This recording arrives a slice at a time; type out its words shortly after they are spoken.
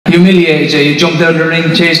humiliated you. You jumped out of the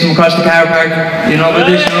ring, chased him across the car park. You know about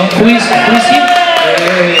this, you know? Who is he?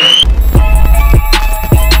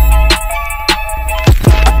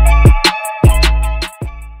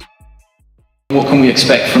 What can we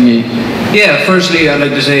expect from you? Yeah, firstly, I'd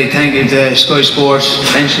like to say thank you to Sky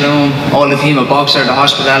Sports, Ben Shalom, all the team at Boxer. The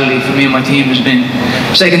hospitality for me and my team has been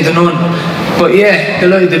second to none. But yeah,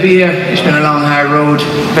 delighted to be here. It's been a long, hard road.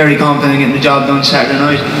 Very confident getting the job done Saturday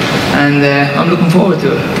night, and I'm looking forward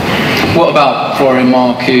to it. What about Florian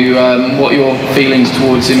Marku? What are your feelings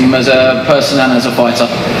towards him as a person and as a fighter?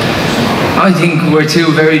 I think we're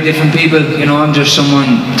two very different people. You know, I'm just someone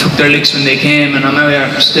who took their licks when they came, and I'm out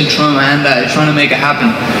here still trying my hand at it, trying to make it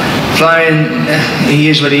happen. Florian, he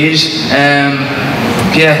is what he is.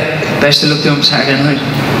 Yeah, best of luck to him Saturday night.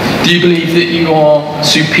 Do you believe that you are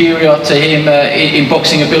superior to him in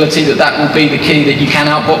boxing ability, that will be the key, that you can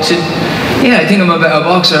outbox him? Yeah, I think I'm a better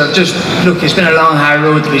boxer. Look, it's been a long, hard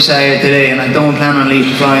road to be here today, and I don't plan on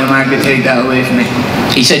leaving Florian Marku to take that away from me.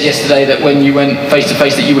 He said yesterday that when you went face to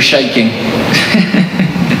face that you were shaking.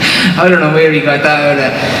 I don't know where he got that out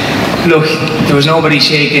of. Look, there was nobody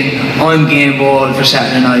shaking. I'm game ball for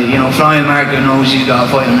Saturday night. You know, Florian Marku knows he's got a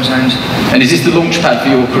fight on his hands. And is this the launch pad for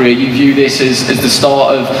your career? You view this as the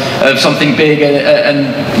start of something big and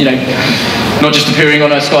you know, not just appearing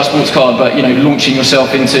on a Sky Sports card, but you know, launching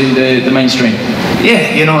yourself into the mainstream? Yeah,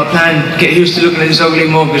 you know, I plan get used to looking at this ugly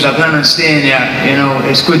mug because I plan on staying here. You know,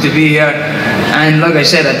 it's good to be here. And like I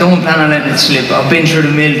said, I don't plan on letting it slip. I've been through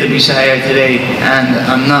the mill to be here today, and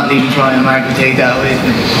I'm not leaving Florian Marku to take that away from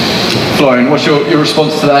me. Florian, what's your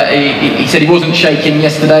response to that? He said he wasn't shaking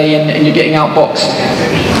yesterday and you're getting outboxed.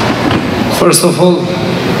 First of all,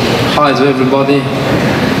 hi to everybody.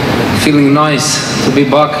 Feeling nice to be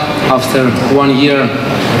back after 1 year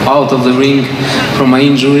out of the ring from my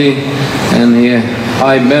injury. And yeah,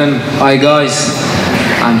 hi Ben, hi guys.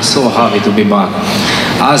 I'm so happy to be back.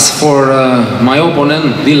 As for my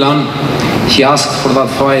opponent, Dylan, he asked for that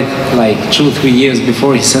fight like 2-3 years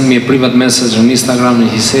before. He sent me a private message on Instagram and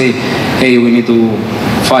he said, hey, we need to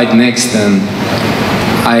fight next, and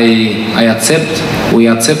I accept. We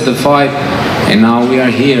accept the fight, and now we are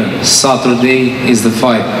here. Saturday is the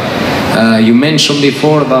fight. You mentioned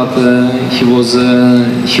before that he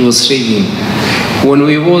was shaking. When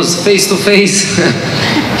we was face to face,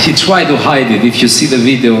 he tried to hide it. If you see the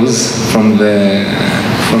videos from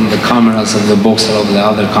the cameras of the boxer, of the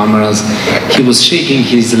other cameras, he was shaking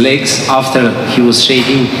his legs. After he was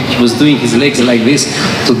shaking, he was doing his legs like this,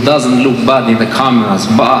 so it doesn't look bad in the cameras.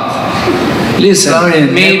 But listen,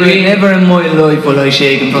 Florian, maybe never in my life will I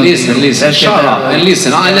shake in front of you. Listen, shut up and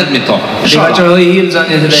listen. Let me talk. You got your high heels on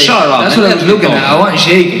you today. Shut up. That's what I was looking at. I wasn't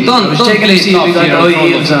shaking. Don't play tough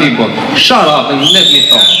here in front of people. Shut up and let me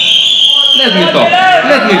talk. Let me talk.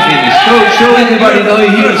 Let me finish. Show everybody the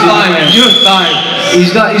high heels. Your time.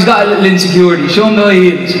 He's got a little insecurity. Show him the high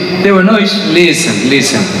heels. They were nice.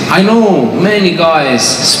 Listen. I know many guys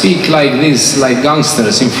speak like this, like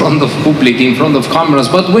gangsters, in front of public, in front of cameras,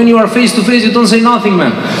 but when you are face to face, you don't say nothing,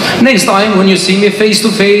 man. Next time, when you see me face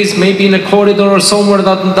to face, maybe in a corridor or somewhere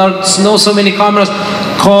that there's not so many cameras,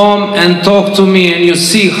 come and talk to me and you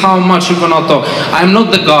see how much you're gonna talk. I'm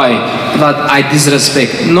not the guy that I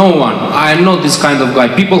disrespect. No one. I'm not this kind of guy.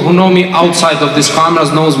 People who know me outside of these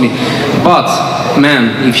cameras knows me. But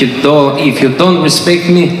man, if you don't respect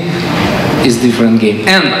me, it's different game.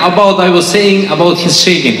 And I was saying about his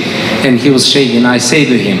shaking, and he was shaking. I say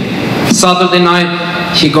to him, Saturday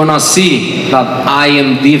night, he gonna see that I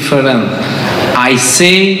am different. I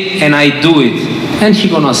say and I do it, and he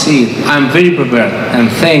gonna see it. I'm very prepared, and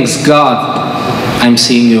thanks God, I'm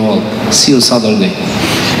seeing you all. See you Saturday.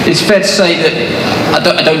 It's fair to say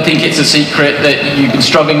that I don't think it's a secret that you've been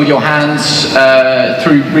struggling with your hands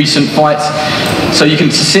through recent fights. So you can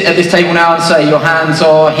sit at this table now and say your hands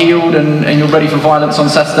are healed and you're ready for violence on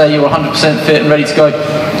Saturday. You're 100% fit and ready to go.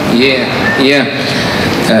 Yeah.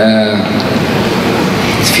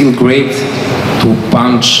 It feels great to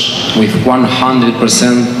punch with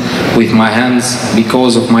 100% with my hands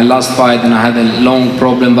because of my last fight, and I had a long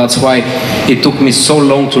problem. That's why it took me so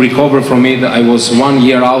long to recover from it. I was 1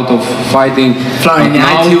 year out of fighting. Florian, you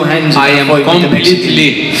had two hands. I am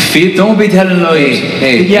completely fit. Don't be telling lies.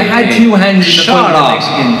 You had two hands in the fight with the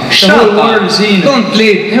Mexican. Shut up. The whole world seen it. Don't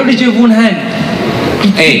play. How did you have one hand?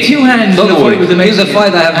 Hey, two hands in the fight with the Mexican. In the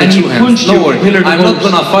fight, I have the two hands. Don't worry. I'm not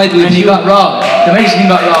gonna fight with you. And he got robbed. The Mexican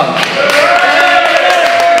got robbed.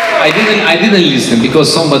 I didn't listen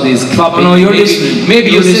because somebody is clapping. No, you're listening.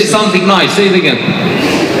 Maybe you say something nice. Say it again.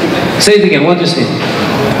 Say it again. What did you say?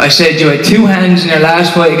 I said you had two hands in your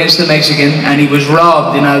last fight against the Mexican, and he was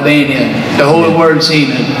robbed in Albania. The whole world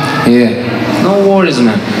seen it. Yeah. No worries,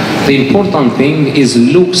 man. The important thing is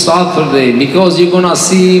look Saturday, because you're gonna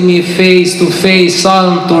see me face to face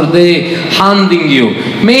Saturday handing you.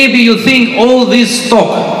 Maybe you think all this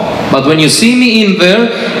talk, but when you see me in there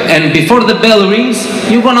and before the bell rings,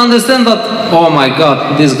 you're gonna understand that, oh my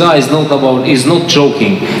God, this guy is not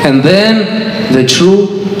joking. And then the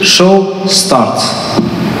true show starts.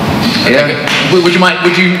 Yeah. Would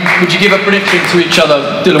you give a prediction to each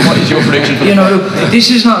other? Dylan, what is your prediction for You know, look, this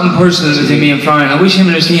is nothing personal between me and Florian. I wish him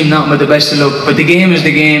and his team nothing but the best of luck. But the game is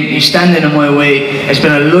the game. He's standing in my way. It's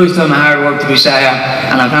been a lifetime of hard work to be sat here,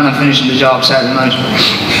 and I plan on finishing the job Saturday night.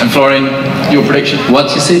 And Florian, your prediction?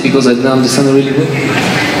 What you say? Because I didn't understand it really good.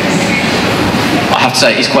 I have to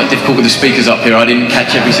say, it's quite difficult with the speakers up here. I didn't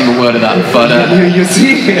catch every single word of that. But you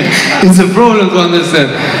see, it's a problem to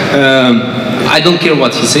understand. I don't care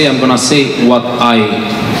what he say. I'm gonna say what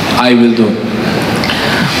I will do.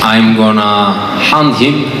 I'm gonna hand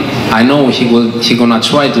him. I know he gonna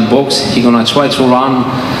try to box. He gonna try to run,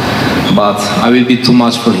 but I will be too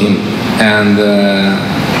much for him. And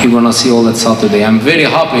you're gonna see all that Saturday. I'm very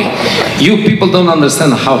happy. You people don't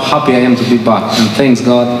understand how happy I am to be back. And thanks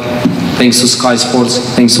God, thanks to Sky Sports,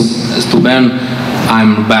 thanks to Ben,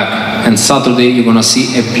 I'm back. And Saturday you're gonna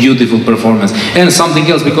see a beautiful performance. And something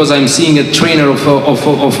else, because I'm seeing a trainer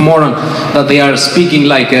of Moran that they are speaking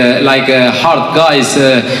like hard guys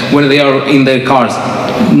when they are in their cars.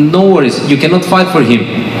 No worries, you cannot fight for him.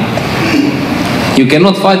 You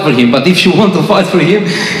cannot fight for him, but if you want to fight for him,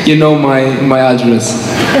 you know my address.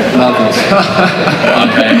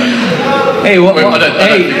 okay. Hey, what happened?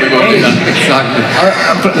 Exactly.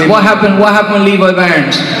 What happened with Levi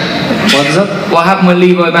Barnes? What is that? What happened with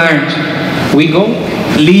Levi Barnes? We go?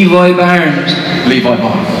 Levi Barnes. Levi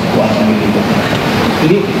Barnes. What happened with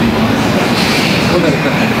Levi?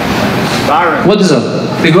 What is that?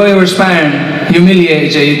 The guy who was sparring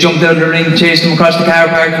humiliated you. You jumped out of the ring, chased him across the car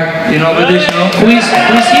park. You know about this, you know? Who is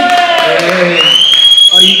he?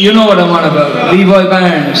 Oh, you know what I'm on about. Levi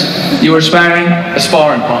Barnes. You were sparring? A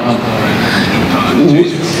sparring partner.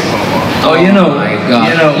 Oh, you know. Oh my God.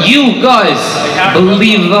 You know. You guys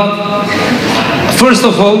believe that? First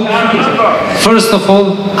of all,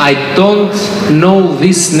 I don't know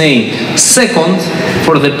this name. Second,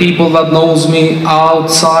 for the people that knows me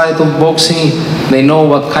outside of boxing, they know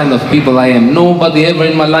what kind of people I am. Nobody ever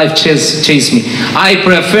in my life chase me. I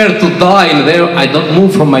prefer to die in there. I don't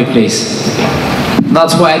move from my place.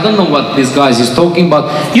 That's why I don't know what this guy is talking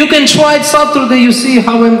about. You can try it Saturday, you see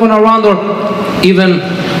how I'm gonna run, or even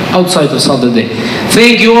outside of Saturday.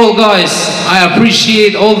 Thank you all, guys. I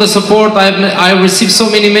appreciate all the support. I received so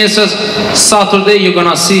many messages. Saturday you're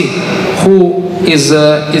gonna see who is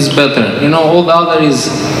better. You know, all the other is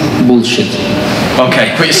bullshit.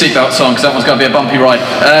 Okay, put your seatbelts on because that one's gonna be a bumpy ride.